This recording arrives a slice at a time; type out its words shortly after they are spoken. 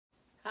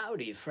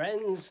Howdy,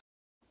 friends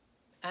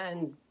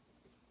and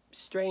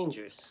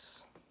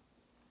strangers.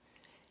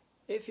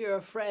 If you're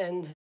a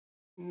friend,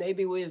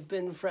 maybe we've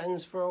been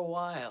friends for a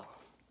while,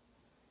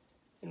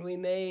 and we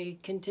may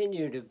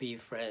continue to be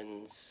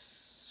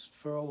friends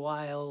for a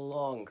while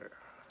longer.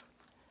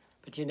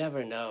 But you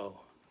never know.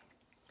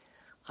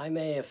 I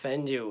may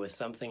offend you with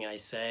something I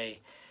say,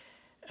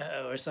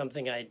 or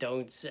something I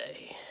don't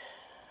say.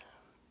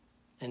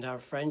 And our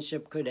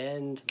friendship could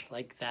end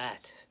like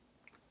that.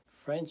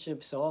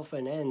 Friendships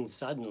often end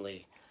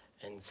suddenly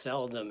and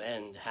seldom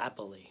end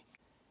happily.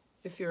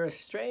 If you're a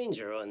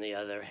stranger, on the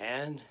other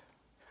hand,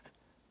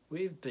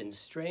 we've been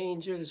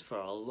strangers for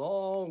a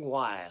long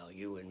while,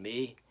 you and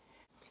me.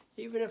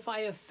 Even if I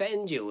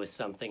offend you with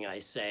something I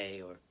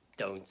say or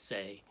don't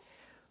say,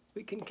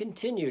 we can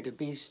continue to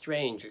be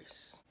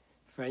strangers.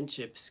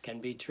 Friendships can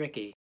be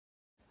tricky,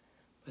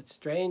 but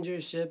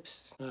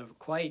strangerships are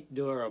quite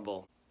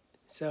durable.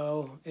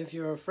 So if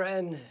you're a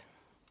friend,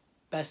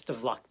 best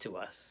of luck to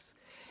us.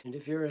 And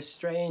if you're a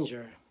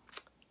stranger,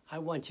 I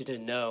want you to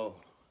know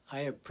I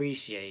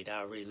appreciate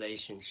our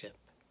relationship.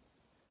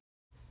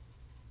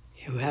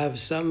 You have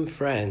some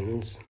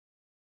friends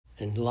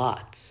and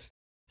lots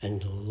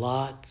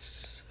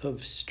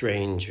of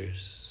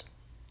strangers.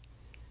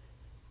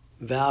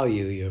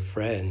 Value your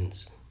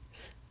friends,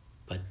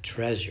 but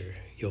treasure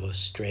your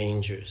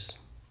strangers.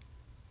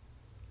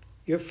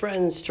 Your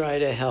friends try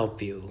to help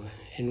you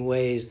in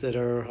ways that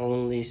are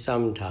only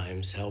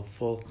sometimes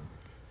helpful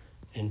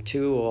and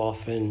too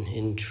often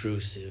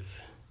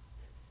intrusive.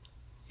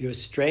 Your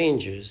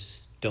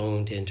strangers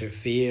don't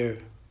interfere.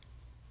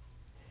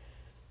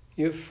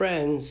 Your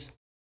friends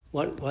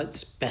want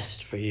what's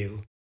best for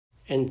you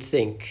and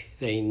think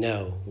they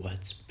know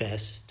what's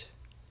best.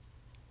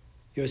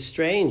 Your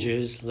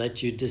strangers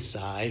let you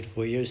decide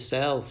for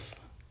yourself.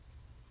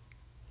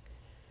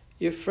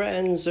 Your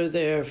friends are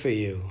there for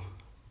you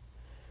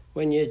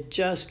when you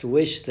just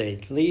wish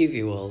they'd leave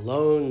you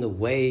alone the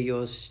way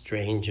your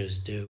strangers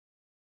do.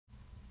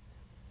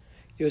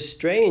 Your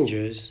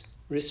strangers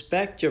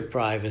respect your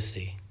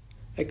privacy,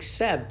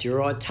 accept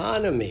your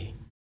autonomy,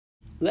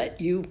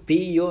 let you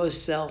be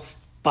yourself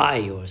by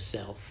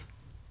yourself.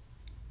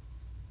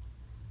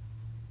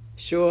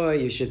 Sure,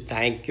 you should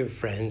thank your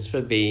friends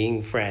for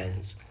being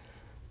friends,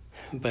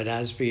 but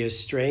as for your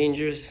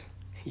strangers,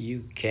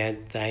 you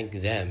can't thank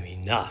them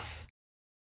enough.